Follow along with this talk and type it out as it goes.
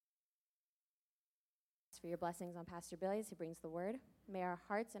for your blessings on Pastor Billy as he brings the word. May our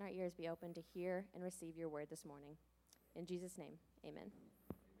hearts and our ears be open to hear and receive your word this morning. In Jesus' name, amen.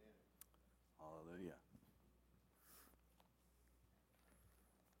 Hallelujah.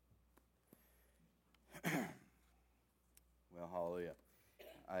 Well, hallelujah.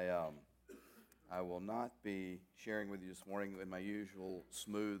 I will not be sharing with you this morning in my usual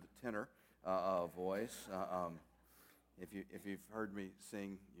smooth tenor voice. If you've heard me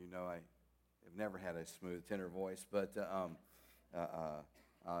sing, you know I have never had a smooth tenor voice, but I'm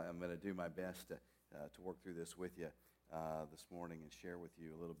going to do my best to work through this with you this morning and share with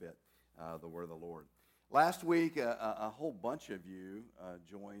you a little bit the word of the Lord. Last week, a whole bunch of you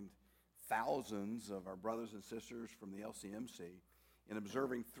joined thousands of our brothers and sisters from the LCMC in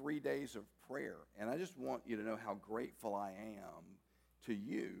observing 3 days of prayer. And I just want you to know how grateful I am to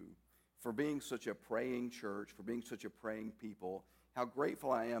you for being such a praying church, for being such a praying people, how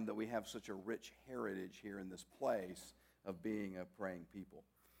grateful I am that we have such a rich heritage here in this place of being a praying people.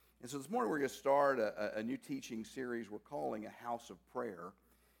 And so this morning we're going to start a new teaching series we're calling A House of Prayer.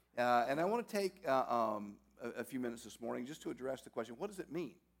 And I want to take a few minutes this morning just to address the question, what does it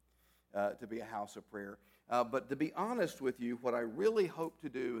mean to be a house of prayer? But to be honest with you, what I really hope to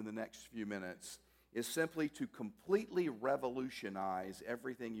do in the next few minutes is simply to completely revolutionize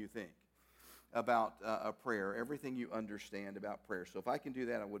everything you think about a prayer, everything you understand about prayer. So if I can do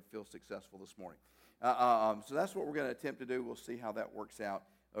that, I would feel successful this morning. So that's what we're going to attempt to do. We'll see how that works out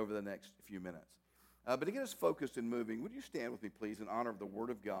over the next few minutes. But to get us focused and moving, would you stand with me, please, in honor of the Word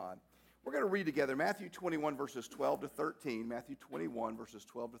of God? We're going to read together Matthew 21, verses 12 to 13, Matthew 21, verses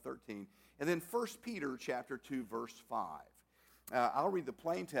 12 to 13, and then 1 Peter chapter 2, verse 5. I'll read the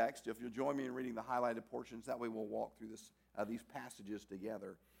plain text. If you'll join me in reading the highlighted portions, that way we'll walk through these passages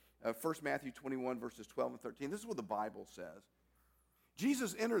together. First Matthew 21, verses 12 and 13. This is what the Bible says.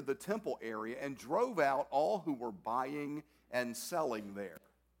 Jesus entered the temple area and drove out all who were buying and selling there.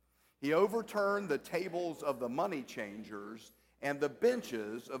 He overturned the tables of the money changers and the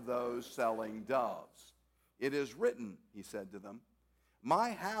benches of those selling doves. It is written, he said to them,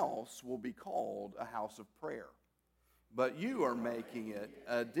 my house will be called a house of prayer, but you are making it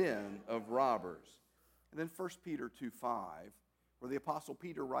a den of robbers. And then 1 Peter 2:5, where the Apostle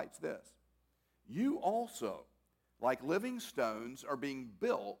Peter writes this, you also, like living stones, are being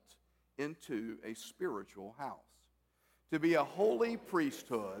built into a spiritual house, to be a holy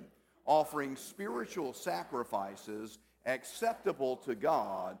priesthood, offering spiritual sacrifices acceptable to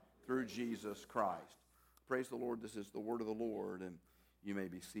God through Jesus Christ. Praise the Lord. This is the word of the Lord, and you may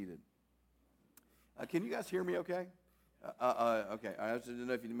be seated. Can you guys hear me okay? Okay. I just didn't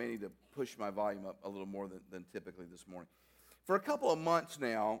know if you may need to push my volume up a little more than typically this morning. For a couple of months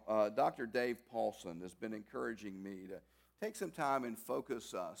now, Dr. Dave Paulson has been encouraging me to take some time and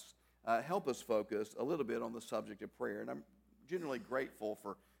help us focus a little bit on the subject of prayer. And I'm genuinely grateful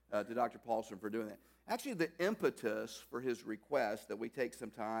to Dr. Paulson for doing that. Actually, the impetus for his request that we take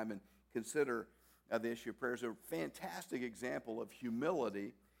some time and consider the issue of prayer is a fantastic example of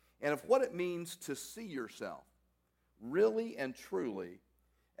humility and of what it means to see yourself really and truly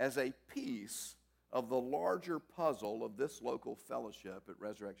as a piece of the larger puzzle of this local fellowship at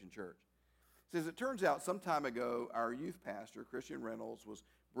Resurrection Church. So as it turns out, some time ago, our youth pastor, Christian Reynolds, was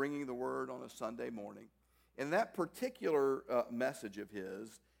bringing the word on a Sunday morning. And that particular message of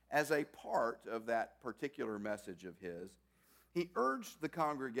his, as a part of that particular message of his, he urged the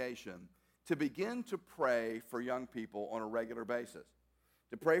congregation to begin to pray for young people on a regular basis,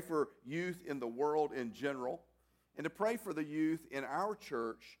 to pray for youth in the world in general, and to pray for the youth in our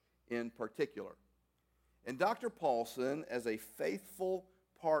church in particular. And Dr. Paulson, as a faithful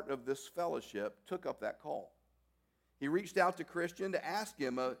part of this fellowship, took up that call. He reached out to Christian to ask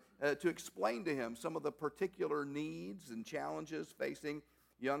him, to explain to him some of the particular needs and challenges facing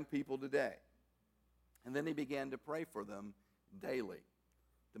young people today. And then he began to pray for them daily.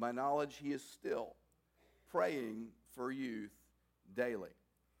 To my knowledge, he is still praying for youth daily.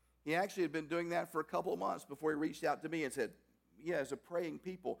 He actually had been doing that for a couple of months before he reached out to me and said, yeah, as a praying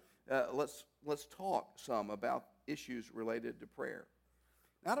people, let's talk some about issues related to prayer.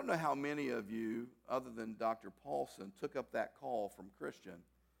 Now, I don't know how many of you, other than Dr. Paulson, took up that call from Christian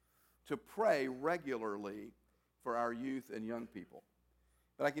to pray regularly for our youth and young people.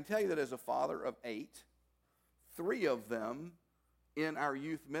 But I can tell you that as a father of 8, 3 of them in our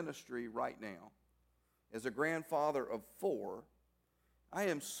youth ministry right now, as a grandfather of 4, I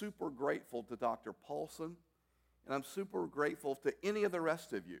am super grateful to Dr. Paulson, and I'm super grateful to any of the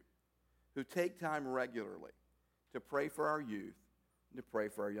rest of you who take time regularly to pray for our youth and to pray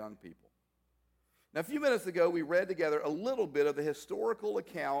for our young people. Now, a few minutes ago, we read together a little bit of the historical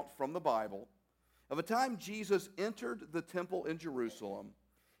account from the Bible of a time Jesus entered the temple in Jerusalem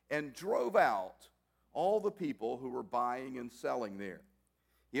and drove out all the people who were buying and selling there.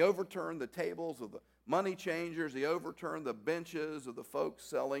 He overturned the tables of the money changers. He overturned the benches of the folks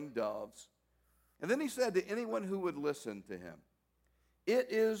selling doves. And then he said to anyone who would listen to him, "It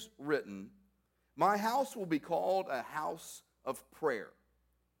is written, my house will be called a house of prayer,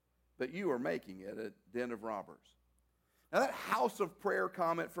 but you are making it a den of robbers." Now that house of prayer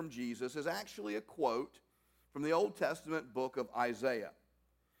comment from Jesus is actually a quote from the Old Testament book of Isaiah,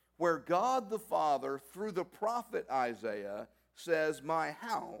 where God the Father, through the prophet Isaiah, says, "My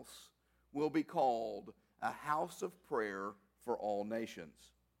house will be called a house of prayer for all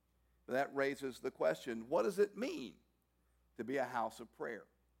nations." That raises the question, what does it mean to be a house of prayer?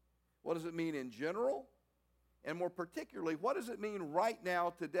 What does it mean in general? And more particularly, what does it mean right now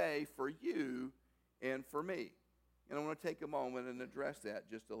today for you and for me? And I want to take a moment and address that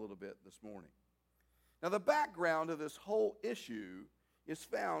just a little bit this morning. Now, the background of this whole issue is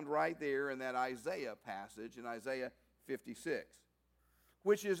found right there in that Isaiah passage in Isaiah 56,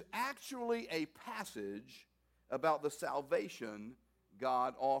 which is actually a passage about the salvation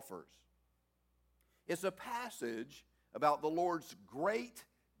God offers. It's a passage about the Lord's great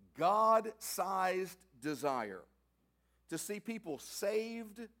God-sized desire to see people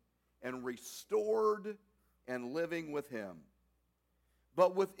saved and restored and living with Him.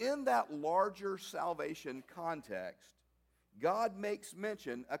 But within that larger salvation context, God makes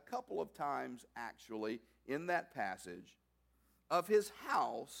mention a couple of times actually in that passage of His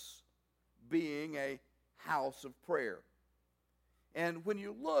house being a house of prayer. And when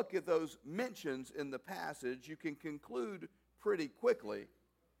you look at those mentions in the passage, you can conclude pretty quickly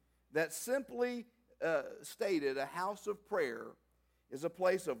that simply stated, a house of prayer is a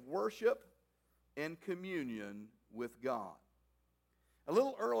place of worship and communion with God. A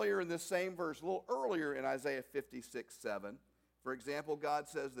little earlier in this same verse, a little earlier in Isaiah 56:7, for example, God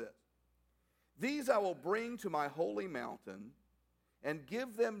says this, "These I will bring to my holy mountain and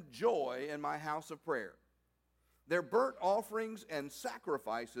give them joy in my house of prayer. Their burnt offerings and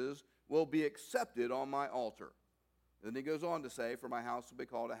sacrifices will be accepted on my altar." Then he goes on to say, "For my house will be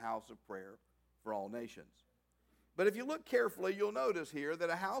called a house of prayer for all nations." But if you look carefully, you'll notice here that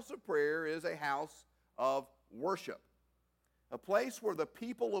a house of prayer is a house of worship, a place where the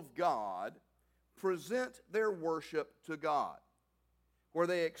people of God present their worship to God, where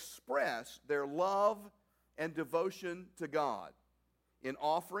they express their love and devotion to God in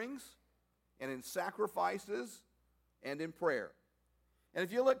offerings and in sacrifices and in prayer. And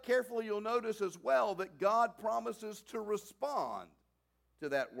if you look carefully, you'll notice as well that God promises to respond to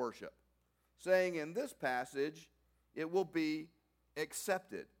that worship, saying in this passage, it will be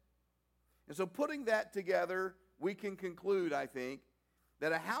accepted. And so putting that together, we can conclude, I think,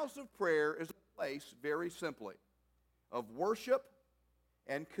 that a house of prayer is a place, very simply, of worship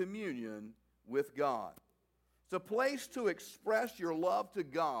and communion with God. It's a place to express your love to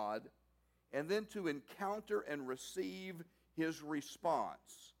God and then to encounter and receive His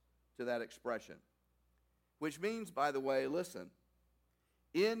response to that expression. Which means, by the way, listen,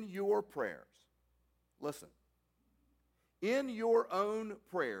 in your prayers, listen, in your own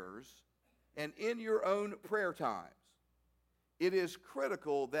prayers and in your own prayer times, it is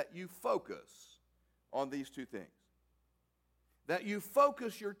critical that you focus on these two things. That you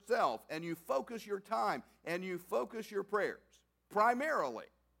focus yourself and you focus your time and you focus your prayers primarily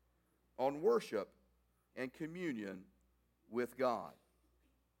on worship and communion with God.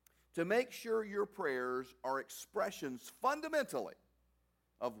 To make sure your prayers are expressions fundamentally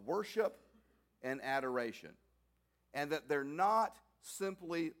of worship and adoration, and that they're not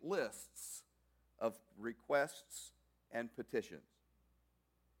simply lists of requests and petitions.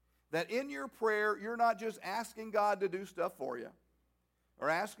 That in your prayer, you're not just asking God to do stuff for you or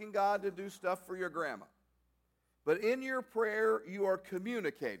asking God to do stuff for your grandma, but in your prayer, you are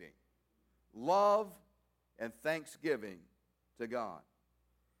communicating love and thanksgiving to God.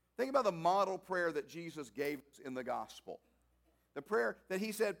 Think about the model prayer that Jesus gave us in the gospel. The prayer that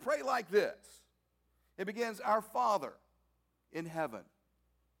He said, pray like this. It begins, "Our Father in heaven,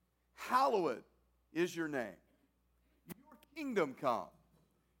 hallowed is your name. Your kingdom come.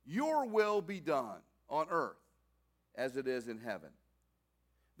 Your will be done on earth as it is in heaven."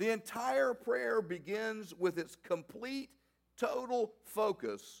 The entire prayer begins with its complete, total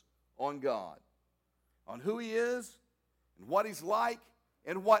focus on God, on who He is and what He's like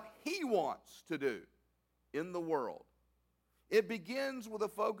and what He wants to do in the world. It begins with a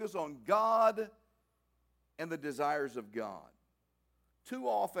focus on God and the desires of God. Too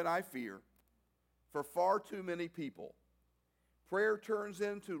often, I fear, for far too many people, prayer turns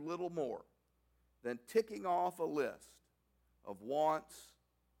into little more than ticking off a list of wants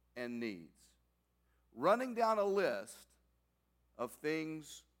and needs. Running down a list of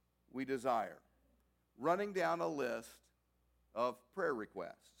things we desire. Running down a list of prayer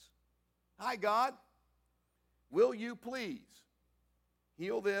requests. Hi, God, will you please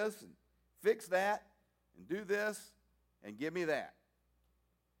heal this and fix that and do this and give me that?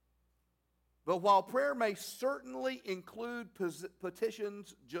 But while prayer may certainly include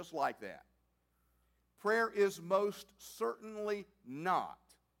petitions just like that, prayer is most certainly not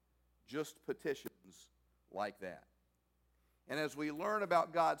just petitions like that. And as we learn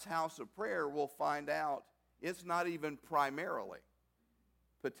about God's house of prayer, we'll find out it's not even primarily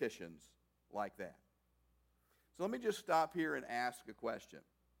petitions like that. So let me just stop here and ask a question.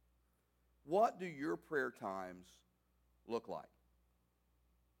 What do your prayer times look like?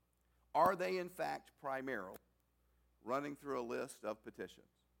 Are they in fact primarily running through a list of petitions?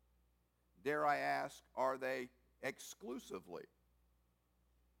 Dare I ask, are they exclusively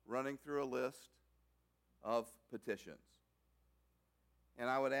running through a list of petitions? And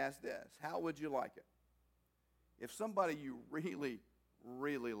I would ask this, how would you like it if somebody you really,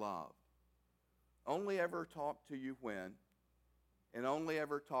 really loved only ever talked to you when and only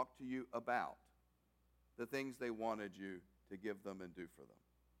ever talked to you about the things they wanted you to give them and do for them?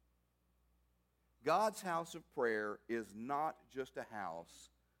 God's house of prayer is not just a house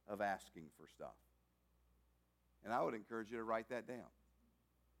of asking for stuff. And I would encourage you to write that down.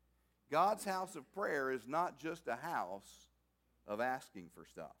 God's house of prayer is not just a house of asking for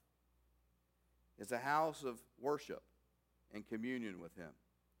stuff. It's a house of worship and communion with Him.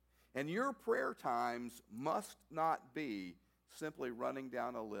 And your prayer times must not be simply running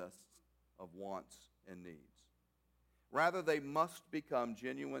down a list of wants and needs. Rather, they must become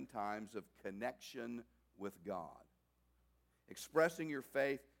genuine times of connection with God. Expressing your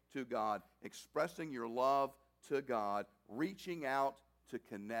faith to God, expressing your love to God, reaching out to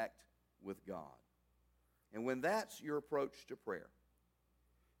connect with God. And when that's your approach to prayer,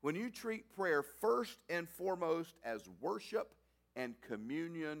 when you treat prayer first and foremost as worship and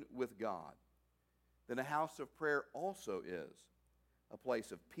communion with God, then a house of prayer also is a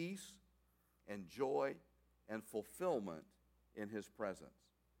place of peace and joy and fulfillment in His presence.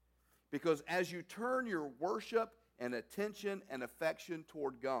 Because as you turn your worship and attention and affection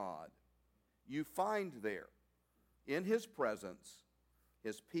toward God, you find there, in His presence,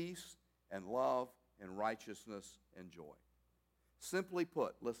 His peace and love and righteousness and joy. Simply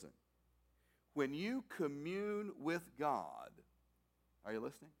put, listen, when you commune with God, are you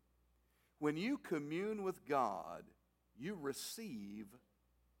listening? When you commune with God, you receive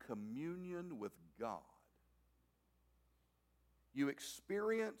communion with God. You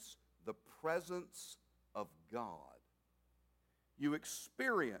experience the presence of God. You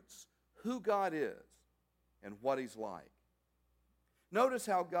experience who God is and what He's like. Notice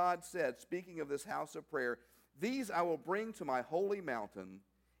how God said, speaking of this house of prayer, "These I will bring to my holy mountain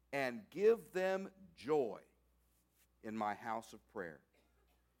and give them joy in my house of prayer."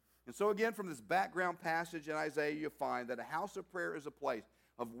 And so again, from this background passage in Isaiah, you find that a house of prayer is a place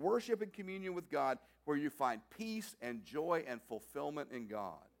of worship and communion with God where you find peace and joy and fulfillment in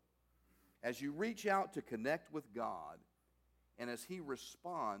God. As you reach out to connect with God and as He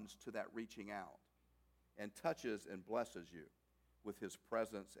responds to that reaching out and touches and blesses you with His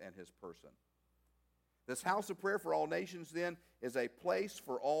presence and His person. This house of prayer for all nations, then, is a place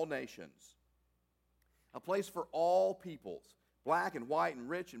for all nations, a place for all peoples, black and white and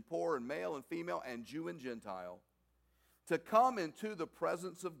rich and poor and male and female and Jew and Gentile, to come into the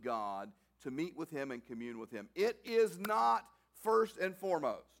presence of God to meet with Him and commune with Him. It is not first and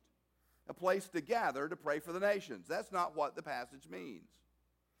foremost a place to gather to pray for the nations. That's not what the passage means.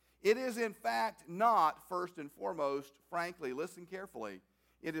 It is in fact not first and foremost, frankly, listen carefully,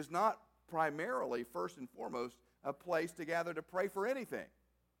 it is not primarily first and foremost a place to gather to pray for anything.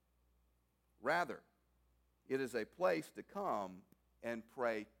 Rather, it is a place to come and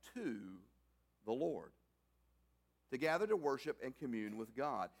pray to the Lord, to gather to worship and commune with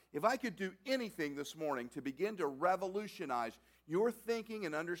God. If I could do anything this morning to begin to revolutionize your thinking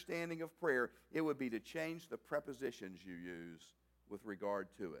and understanding of prayer, it would be to change the prepositions you use with regard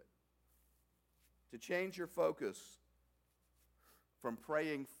to it. To change your focus from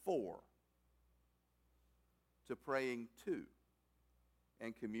praying for to praying to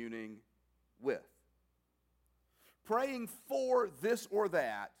and communing with. Praying for this or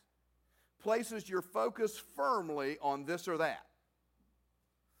that places your focus firmly on this or that.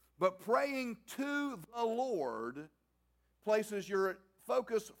 But praying to the Lord places your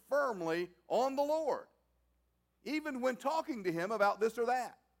focus firmly on the Lord, even when talking to Him about this or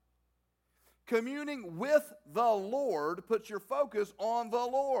that. Communing with the Lord puts your focus on the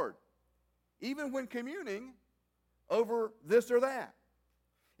Lord, even when communing over this or that.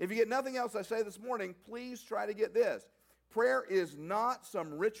 If you get nothing else I say this morning, please try to get this. Prayer is not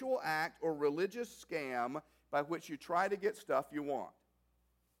some ritual act or religious scam by which you try to get stuff you want.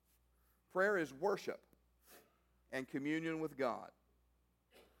 Prayer is worship and communion with God,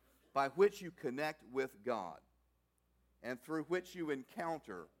 by which you connect with God and through which you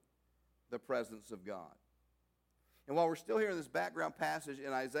encounter the presence of God. And while we're still here in this background passage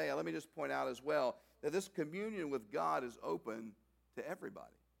in Isaiah, let me just point out as well that this communion with God is open to everybody.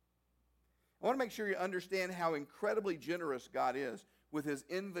 I want to make sure you understand how incredibly generous God is with his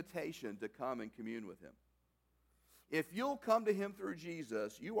invitation to come and commune with him. If you'll come to him through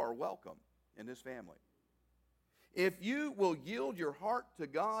Jesus, you are welcome in his family. If you will yield your heart to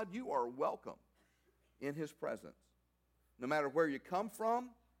God, you are welcome in his presence, no matter where you come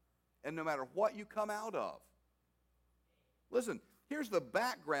from and no matter what you come out of. Listen, here's the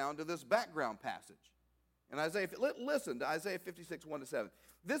background to this background passage. And listen to Isaiah 56, 1-7.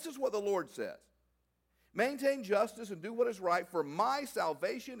 This is what the Lord says. Maintain justice and do what is right, for my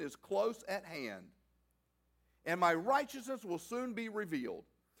salvation is close at hand, and my righteousness will soon be revealed.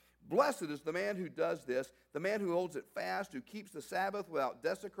 Blessed is the man who does this, the man who holds it fast, who keeps the Sabbath without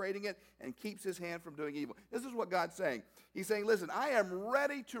desecrating it, and keeps his hand from doing evil. This is what God's saying. He's saying, listen, I am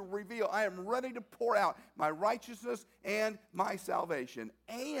ready to reveal, I am ready to pour out my righteousness and my salvation.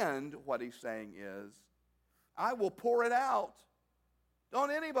 And what he's saying is, I will pour it out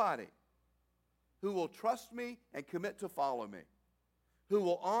on anybody who will trust me and commit to follow me, who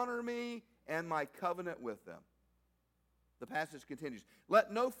will honor me and my covenant with them. The passage continues.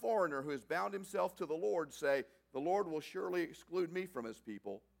 Let no foreigner who has bound himself to the Lord say, the Lord will surely exclude me from his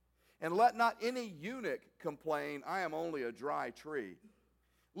people. And let not any eunuch complain, I am only a dry tree.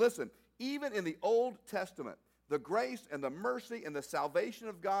 Listen, even in the Old Testament, the grace and the mercy and the salvation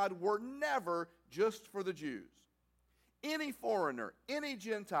of God were never just for the Jews. Any foreigner, any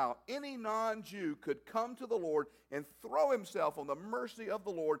Gentile, any non-Jew could come to the Lord and throw himself on the mercy of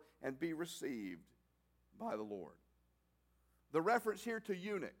the Lord and be received by the Lord. The reference here to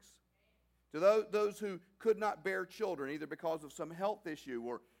eunuchs, to those who could not bear children, either because of some health issue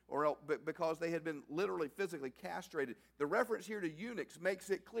or because they had been literally physically castrated. The reference here to eunuchs makes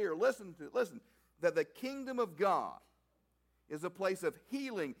it clear, listen, that the kingdom of God is a place of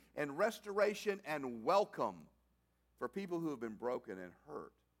healing and restoration and welcome for people who have been broken and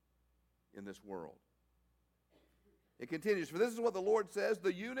hurt in this world. It continues, for this is what the Lord says,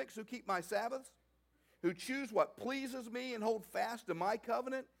 the eunuchs who keep my Sabbaths, who choose what pleases me and hold fast to my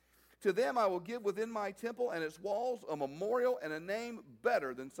covenant, to them I will give within my temple and its walls a memorial and a name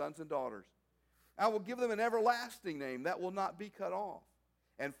better than sons and daughters. I will give them an everlasting name that will not be cut off.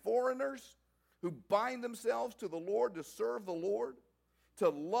 And foreigners who bind themselves to the Lord to serve the Lord, to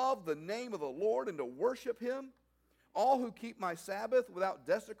love the name of the Lord and to worship him, all who keep my Sabbath without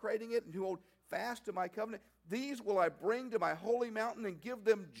desecrating it and who hold fast to my covenant, these will I bring to my holy mountain and give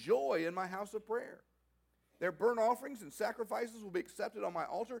them joy in my house of prayer. Their burnt offerings and sacrifices will be accepted on my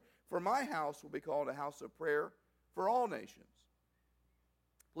altar, for my house will be called a house of prayer for all nations.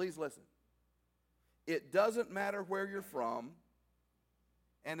 Please listen. It doesn't matter where you're from,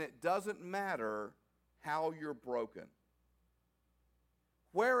 and it doesn't matter how you're broken.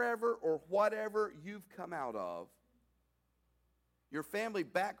 Wherever or whatever you've come out of, your family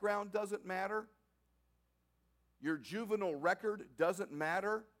background doesn't matter. Your juvenile record doesn't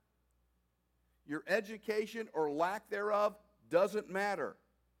matter. Your education or lack thereof doesn't matter.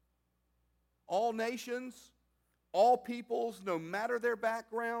 All nations, all peoples, no matter their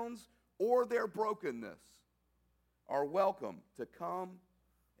backgrounds or their brokenness, are welcome to come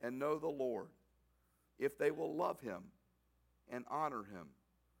and know the Lord if they will love him and honor him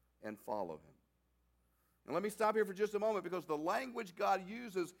and follow him. And let me stop here for just a moment, because the language God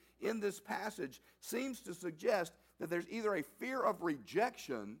uses in this passage seems to suggest that there's either a fear of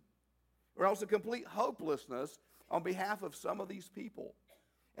rejection or else a complete hopelessness on behalf of some of these people.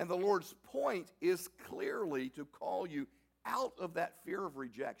 And the Lord's point is clearly to call you out of that fear of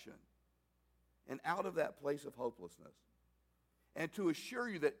rejection and out of that place of hopelessness, and to assure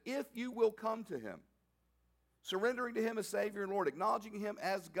you that if you will come to him, surrendering to him as Savior and Lord, acknowledging him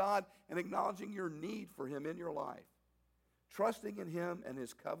as God, and acknowledging your need for him in your life, trusting in him and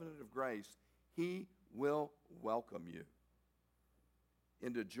his covenant of grace, he will welcome you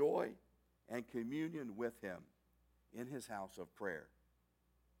into joy and communion with him in his house of prayer.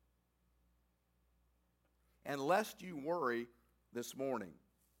 And lest you worry this morning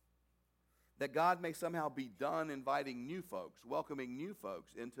that God may somehow be done inviting new folks, welcoming new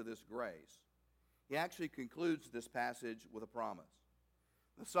folks into this grace, he actually concludes this passage with a promise.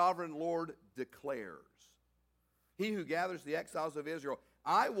 The sovereign Lord declares, he who gathers the exiles of Israel,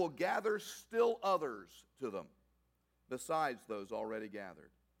 I will gather still others to them, besides those already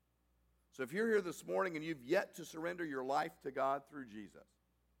gathered. So if you're here this morning and you've yet to surrender your life to God through Jesus,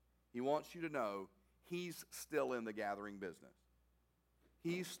 he wants you to know he's still in the gathering business.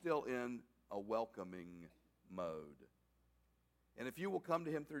 He's still in a welcoming mode. And if you will come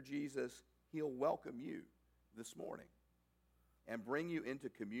to him through Jesus, he'll welcome you this morning and bring you into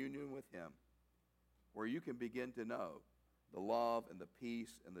communion with him, where you can begin to know the love and the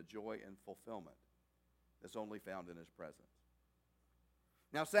peace and the joy and fulfillment that's only found in his presence.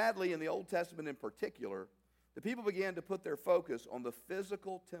 Now, sadly, in the Old Testament in particular, the people began to put their focus on the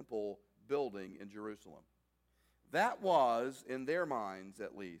physical temple building in Jerusalem. That was, in their minds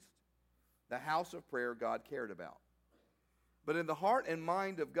at least, the house of prayer God cared about. But in the heart and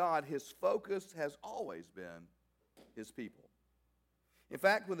mind of God, his focus has always been his people. In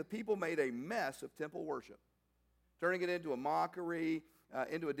fact, when the people made a mess of temple worship, turning it into a mockery,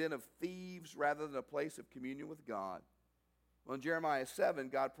 into a den of thieves rather than a place of communion with God, well, in Jeremiah 7,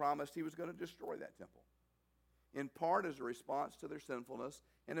 God promised he was going to destroy that temple, in part as a response to their sinfulness,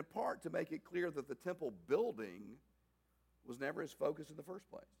 and in part to make it clear that the temple building was never his focus in the first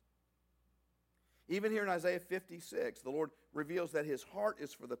place. Even here in Isaiah 56, the Lord reveals that his heart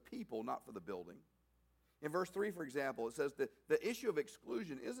is for the people, not for the building. In verse 3, for example, it says that the issue of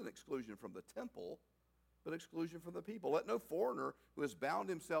exclusion isn't exclusion from the temple, but exclusion from the people. Let no foreigner who has bound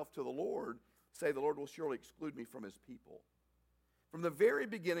himself to the Lord say, the Lord will surely exclude me from his people. From the very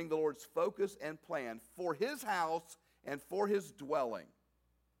beginning, the Lord's focus and plan for his house and for his dwelling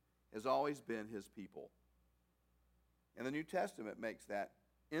has always been his people. And the New Testament makes that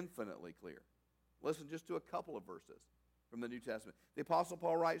infinitely clear. Listen just to a couple of verses from the New Testament. The Apostle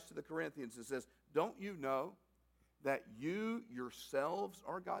Paul writes to the Corinthians and says, don't you know that you yourselves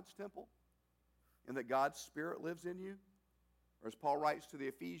are God's temple and that God's Spirit lives in you? Or as Paul writes to the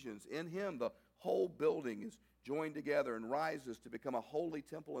Ephesians, in him the whole building is joined together and rises to become a holy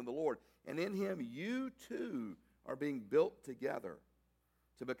temple in the Lord. And in him you too are being built together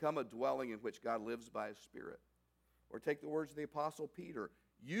to become a dwelling in which God lives by his Spirit. Or take the words of the Apostle Peter,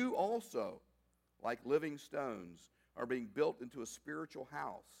 you also, like living stones, are being built into a spiritual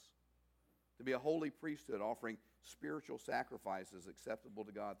house to be a holy priesthood, offering spiritual sacrifices acceptable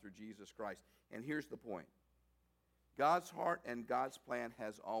to God through Jesus Christ. And here's the point. God's heart and God's plan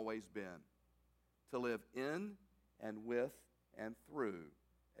has always been to live in and with and through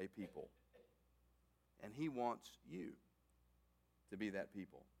a people. And he wants you to be that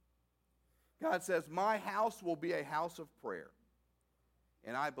people. God says, my house will be a house of prayer.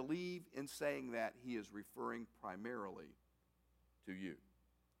 And I believe in saying that he is referring primarily to you.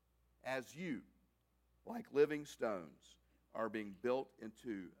 As you, like living stones, are being built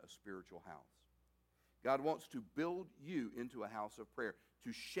into a spiritual house. God wants to build you into a house of prayer,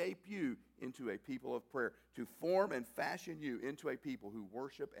 to shape you into a people of prayer, to form and fashion you into a people who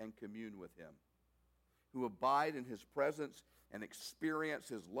worship and commune with him, who abide in his presence and experience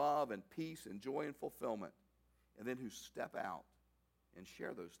his love and peace and joy and fulfillment, and then who step out and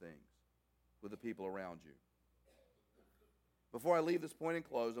share those things with the people around you. Before I leave this point and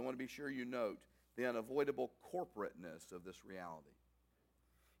close, I want to be sure you note the unavoidable corporateness of this reality.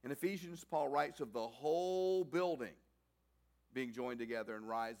 In Ephesians, Paul writes of the whole building being joined together and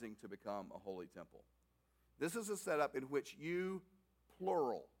rising to become a holy temple. This is a setup in which you,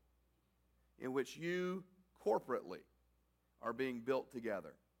 plural, in which you corporately are being built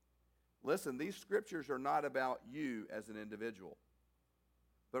together. Listen, these scriptures are not about you as an individual,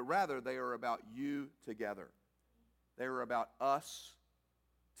 but rather they are about you together. They are about us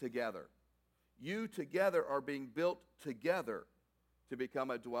together. You together are being built together to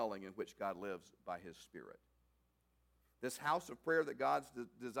become a dwelling in which God lives by his Spirit. This house of prayer that God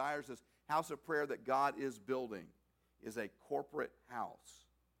desires, this house of prayer that God is building, is a corporate house.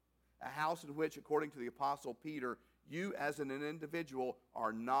 A house in which, according to the Apostle Peter, you as an individual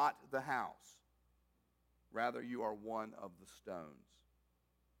are not the house. Rather, you are one of the stones.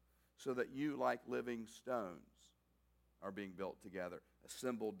 So that you, like living stones, are being built together,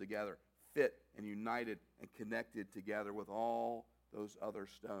 assembled together, fit and united and connected together with all those other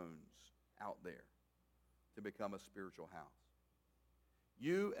stones out there to become a spiritual house.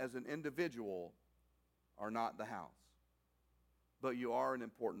 You as an individual are not the house, but you are an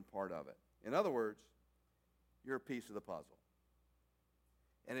important part of it. In other words, you're a piece of the puzzle.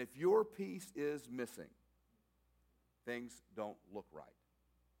 And if your piece is missing, things don't look right.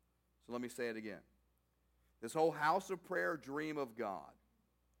 So let me say it again. This whole house of prayer dream of God,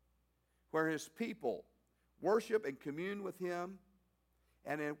 where his people worship and commune with him,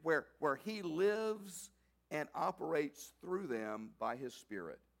 and where he lives and operates through them by his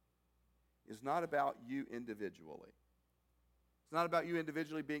Spirit, is not about you individually. It's not about you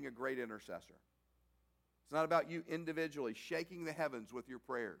individually being a great intercessor. It's not about you individually shaking the heavens with your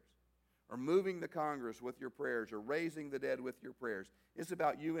prayers, or moving the Congress with your prayers, or raising the dead with your prayers. It's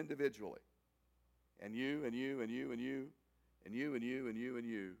about you individually. And you, and you, and you, and you, and you, and you, and you, and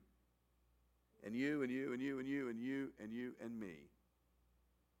you, and you, and you, and you, and you, and you, and you, and me.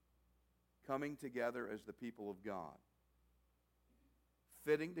 Coming together as the people of God.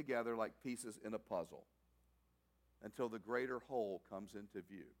 Fitting together like pieces in a puzzle until the greater whole comes into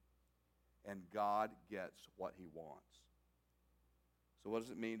view and God gets what he wants. So what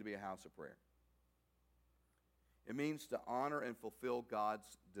does it mean to be a house of prayer? It means to honor and fulfill God's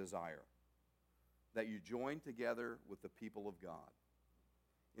desire, that you join together with the people of God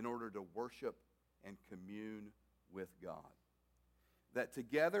in order to worship and commune with God. That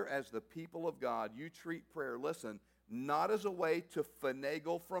together as the people of God, you treat prayer, listen, not as a way to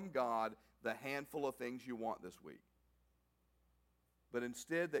finagle from God the handful of things you want this week, but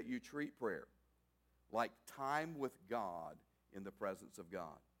instead that you treat prayer like time with God in the presence of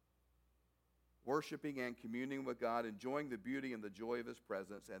God. Worshiping and communing with God, enjoying the beauty and the joy of his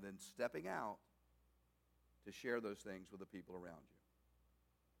presence, and then stepping out to share those things with the people around you.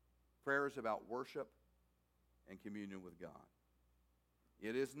 Prayer is about worship and communion with God.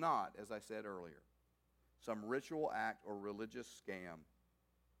 It is not, as I said earlier, some ritual act or religious scam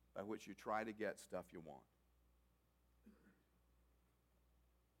by which you try to get stuff you want.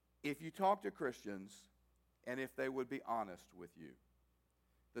 If you talk to Christians, and if they would be honest with you,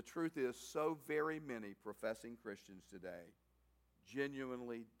 the truth is so very many professing Christians today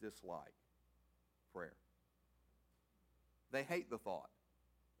genuinely dislike prayer. They hate the thought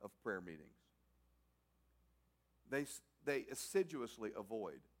of prayer meetings. They assiduously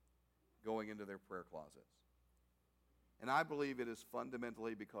avoid going into their prayer closets. And I believe it is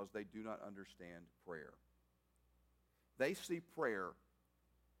fundamentally because they do not understand prayer. They see prayer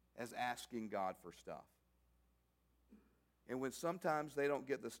as asking God for stuff. And when sometimes they don't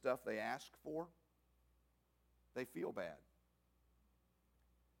get the stuff they ask for, they feel bad.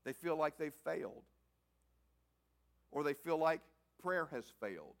 They feel like they've failed. Or they feel like prayer has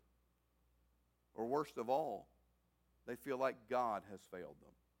failed. Or worst of all, they feel like God has failed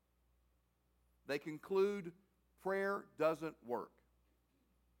them. They conclude prayer doesn't work.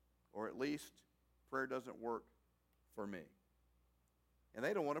 Or at least prayer doesn't work for me. And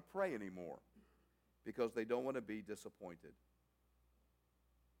they don't want to pray anymore because they don't want to be disappointed.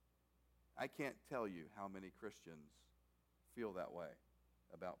 I can't tell you how many Christians feel that way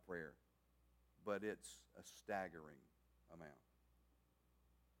about prayer, but it's a staggering amount.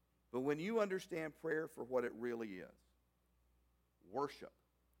 But when you understand prayer for what it really is, worship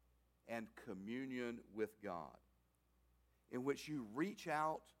and communion with God, in which you reach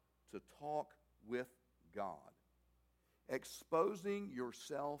out to talk with God, exposing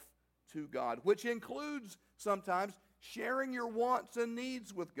yourself to God, which includes sometimes sharing your wants and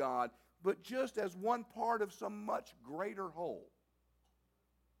needs with God, but just as one part of some much greater whole.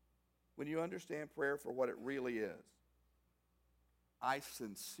 When you understand prayer for what it really is, I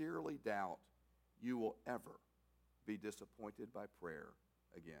sincerely doubt you will ever be disappointed by prayer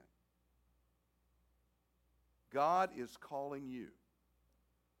again. God is calling you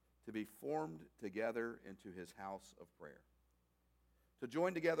to be formed together into his house of prayer, to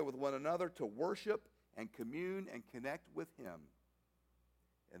join together with one another, to worship and commune and connect with him,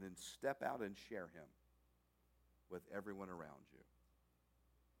 and then step out and share him with everyone around you.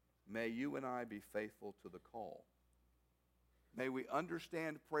 May you and I be faithful to the call. May we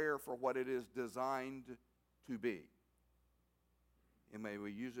understand prayer for what it is designed to be. And may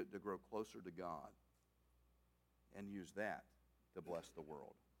we use it to grow closer to God and use that to bless the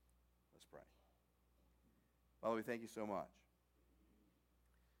world. Let's pray. Father, we thank you so much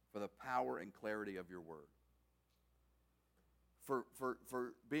for the power and clarity of your word. For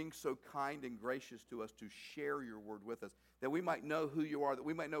being so kind and gracious to us to share your word with us, that we might know who you are, that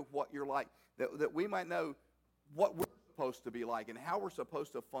we might know what you're like, that we might know what we're supposed to be like and how we're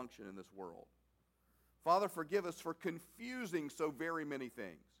supposed to function in this world. Father, forgive us for confusing so very many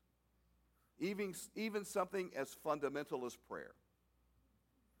things, even something as fundamental as prayer.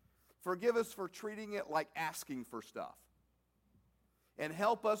 Forgive us for treating it like asking for stuff. And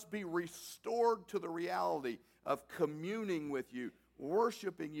help us be restored to the reality of communing with you,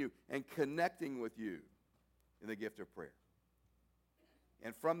 worshiping you, and connecting with you in the gift of prayer.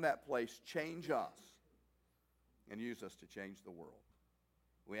 And from that place, change us and use us to change the world.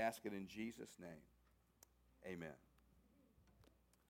 We ask it in Jesus' name. Amen.